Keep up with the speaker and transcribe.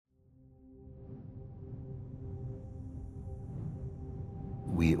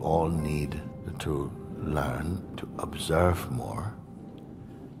we all need to learn to observe more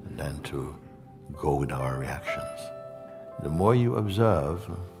than to go with our reactions. The more you observe,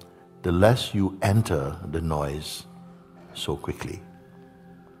 the less you enter the noise so quickly.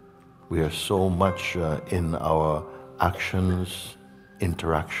 We are so much in our actions,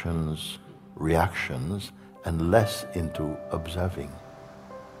 interactions, reactions, and less into observing.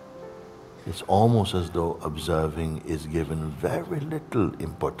 It's almost as though observing is given very little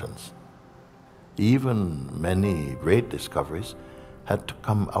importance. Even many great discoveries had to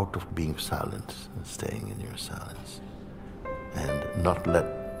come out of being silent and staying in your silence, and not let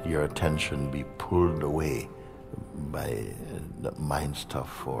your attention be pulled away by the mind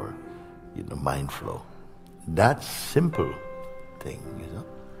stuff or mind flow. That simple thing,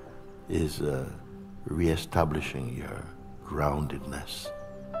 is re-establishing your groundedness,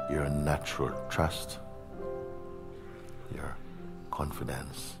 your natural trust, your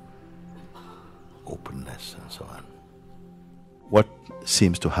confidence, openness, and so on. What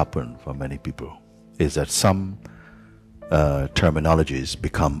seems to happen for many people is that some terminologies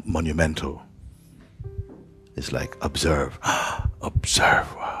become monumental. It's like observe,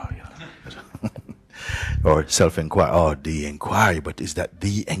 observe, wow, or self-inquiry, oh, the inquiry, but is that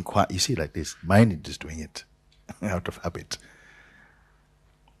the inquiry? You see, like this, mind is just doing it out of habit.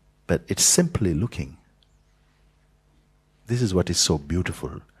 But it's simply looking. This is what is so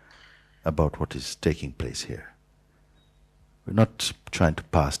beautiful about what is taking place here. We're not trying to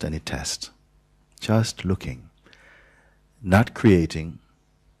pass any test, just looking, not creating,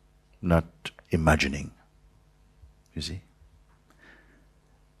 not imagining. You see?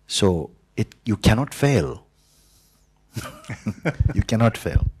 So you cannot fail. You cannot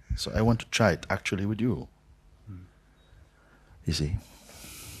fail. So I want to try it actually with you. You see?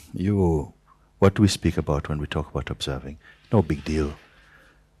 What do we speak about when we talk about observing? No big deal.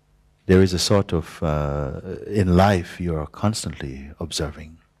 There is a sort of, in life you are constantly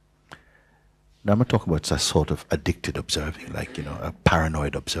observing. Now I'm not talking about a sort of addicted observing, like, a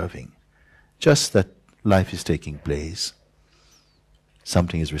paranoid observing. Just that life is taking place.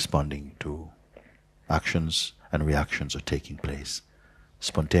 Something is responding to actions, and reactions are taking place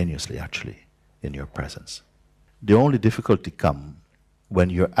spontaneously, actually, in your presence. The only difficulty comes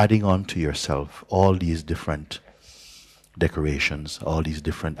when you're adding on to yourself all these different decorations, all these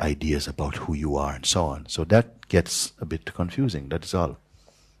different ideas about who you are and so on. So that gets a bit confusing, that's all.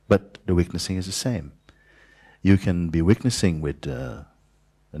 But the witnessing is the same. You can be witnessing with, and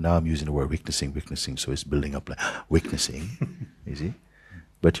now I'm using the word witnessing, so it's building up like witnessing, you see?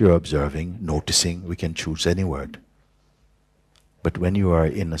 But you're observing, noticing, we can choose any word. But when you are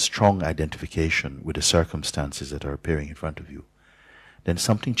in a strong identification with the circumstances that are appearing in front of you, then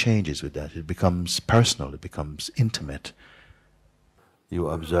something changes with that. It becomes personal, it becomes intimate.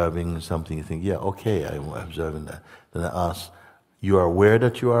 You're observing something, you think, yeah, okay, I'm observing that. Then I ask, you are aware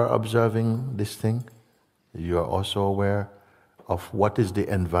that you are observing this thing? You are also aware of what is the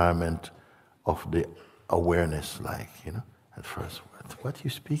environment of the awareness like, at first. What are you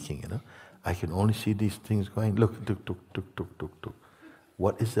speaking, I can only see these things going, look, tuk, tuk, tuk, tuk, tuk, tuk.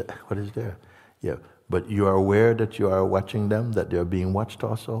 What is that? What is there? Yeah, but you are aware that you are watching them, that they are being watched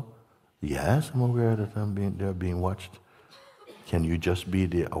also? Yes, I'm aware that they are being watched. Can you just be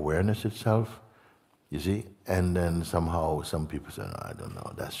the awareness itself? You see? And then somehow some people say, no, I don't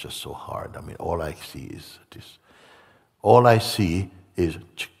know, that's just so hard. I mean, all I see is this. All I see is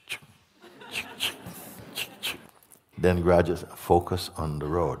then gradually focus on the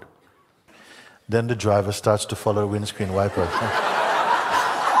road. Then the driver starts to follow the windscreen wiper.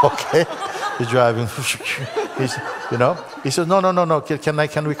 Okay, he's driving. He says, no.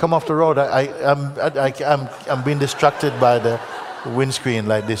 Can we come off the road? I'm being distracted by the windscreen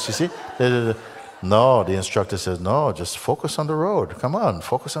like this. You see? No, the instructor says, no, just focus on the road. Come on,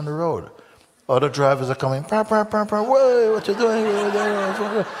 focus on the road. Other drivers are coming. Whoa, what you doing? He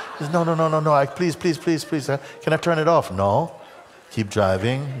says, no. Please. Can I turn it off? No. Keep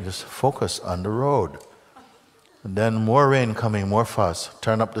driving. Just focus on the road. And then more rain coming, more fast.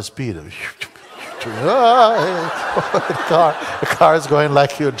 Turn up the speed. The car is going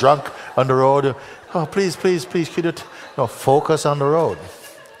like you're drunk on the road. Oh, please, could you focus on the road.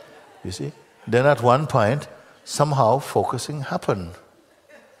 You see? Then at one point, somehow focusing happened.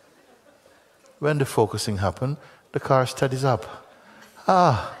 When the focusing happened, the car steadies up.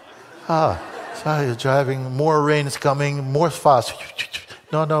 So you're driving, more rain is coming, more fast.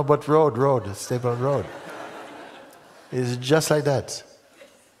 No, but road, stable road. It's just like that.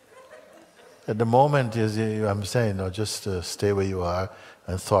 At the moment, I'm saying, just stay where you are,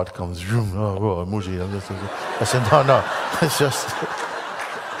 and thought comes, I said, no, it's just,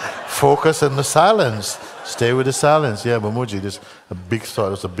 Focus on the silence. Stay with the silence. Yeah, Mamuji, there's a big thought.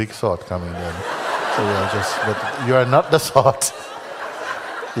 There's a big thought coming in. So but you are not the thought.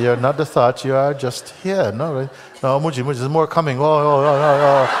 You are not the thought. You are just here. No, right? No, Mamuji, there's more coming.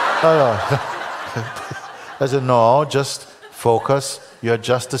 I said, no, just focus. You're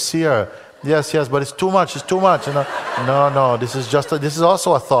just a seer. Yes, but it's too much. It's too much. No. This is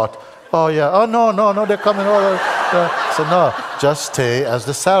also a thought. Oh yeah. Oh no. They're coming. So no, just stay as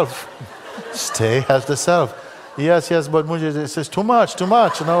the self. Stay as the self. Yes, but Muji, this is too much. No,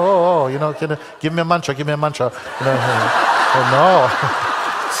 can you give me a mantra? No.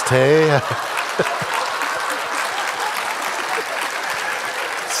 Stay.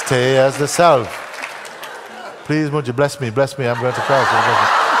 Stay as the self. Please, Muji, bless me. I'm going to cry.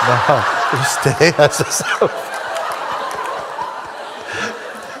 No, stay as the self.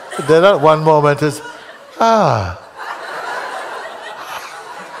 Then at one moment is,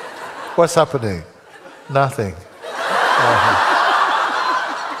 what's happening? Nothing.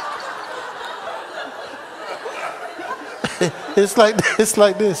 It's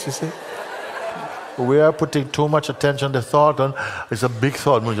like this, you see. We are putting too much attention to thought, and it's a big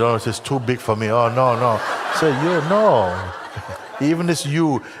thought. It's too big for me. Oh no. So no. Even this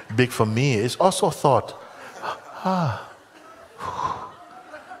you big for me is also thought. Wow,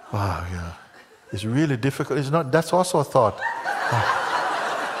 yeah. It's really difficult. It's not. That's also a thought.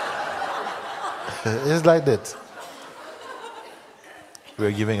 It's like that.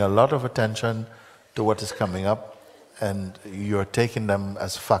 We're giving a lot of attention to what is coming up, and you're taking them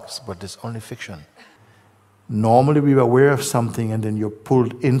as facts, but it's only fiction. Normally we are aware of something and then you're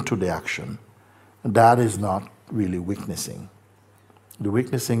pulled into the action. That is not really witnessing. The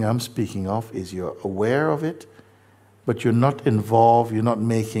witnessing I'm speaking of is you're aware of it, but you're not involved, you're not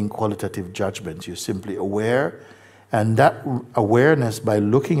making qualitative judgments. You're simply aware, and that awareness, by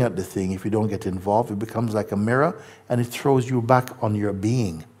looking at the thing, if you don't get involved, it becomes like a mirror and it throws you back on your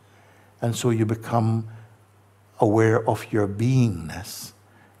being. And so you become aware of your beingness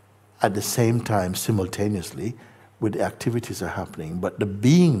at the same time, simultaneously, with the activities that are happening. But the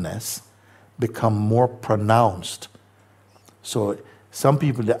beingness become more pronounced. So some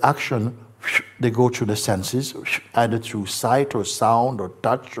people, the action, they go through the senses, either through sight or sound or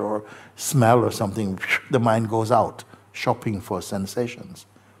touch or smell or something. The mind goes out, shopping for sensations.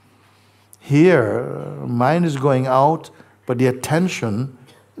 Here, mind is going out, but the attention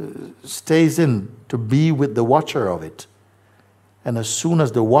stays in to be with the watcher of it. And as soon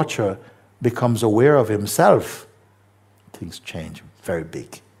as the watcher becomes aware of himself, things change very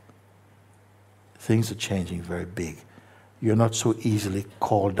big. Things are changing very big. You're not so easily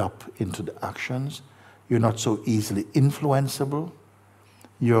called up into the actions. You're not so easily influenceable.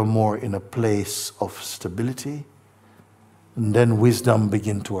 You're more in a place of stability. And then wisdom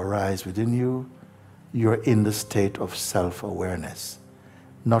begins to arise within you. You're in the state of self-awareness.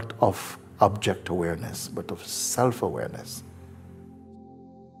 Not of object awareness, but of self-awareness.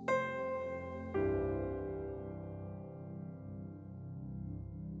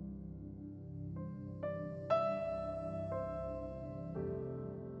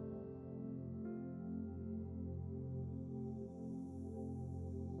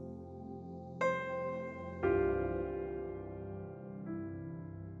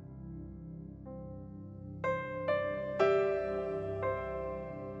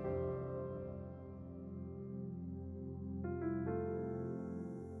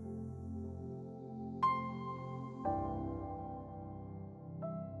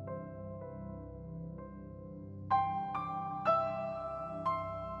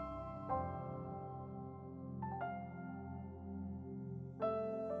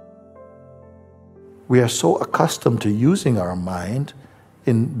 We are so accustomed to using our mind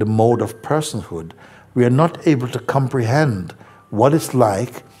in the mode of personhood, we are not able to comprehend what it's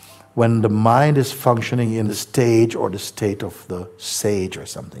like when the mind is functioning in the stage or the state of the sage or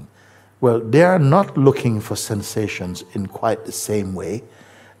something. Well, they are not looking for sensations in quite the same way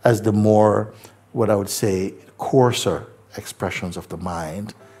as the more, what I would say, coarser expressions of the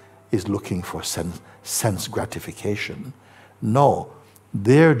mind is looking for sense gratification. No,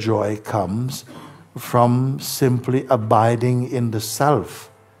 their joy comes from simply abiding in the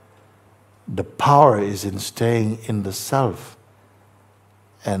self. The power is in staying in the self.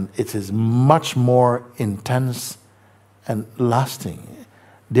 And it is much more intense and lasting.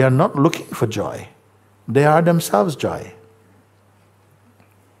 They are not looking for joy. They are themselves joy.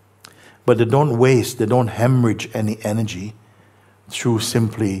 But they don't waste, they don't hemorrhage any energy through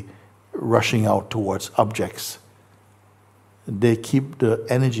simply rushing out towards objects. They keep the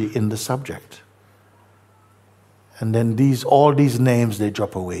energy in the subject. And then all these names, they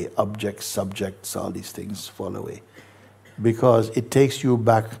drop away. Objects, subjects, all these things fall away. Because it takes you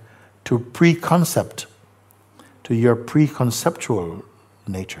back to pre-concept, to your preconceptual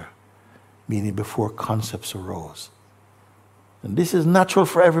nature, meaning before concepts arose. And this is natural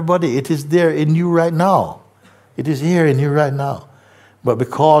for everybody. It is there in you right now. It is here in you right now. But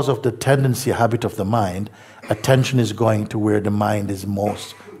because of the tendency, habit of the mind, attention is going to where the mind is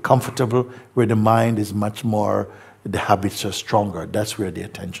most comfortable, where the mind is much more, the habits are stronger. That's where the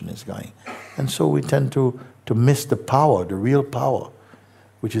attention is going. And so we tend to miss the power, the real power,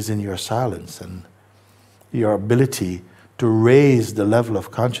 which is in your silence and your ability to raise the level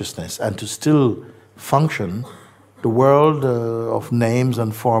of consciousness and to still function. The world of names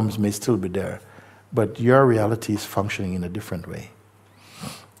and forms may still be there, but your reality is functioning in a different way.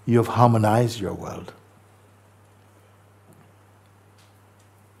 You have harmonized your world.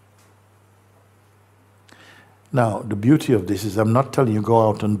 Now, the beauty of this is I'm not telling you go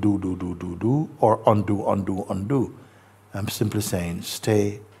out and do, or undo. I'm simply saying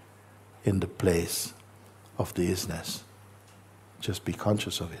stay in the place of the isness. Just be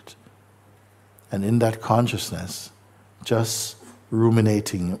conscious of it. And in that consciousness, just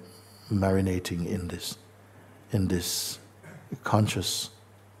ruminating, marinating in this conscious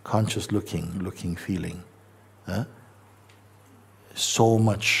looking feeling. So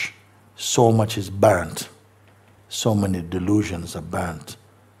much is burnt. So many delusions are burnt.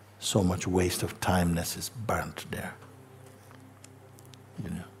 So much waste of timeness is burnt there.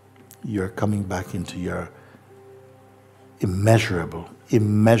 You're coming back into your immeasurable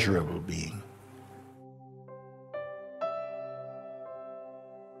being.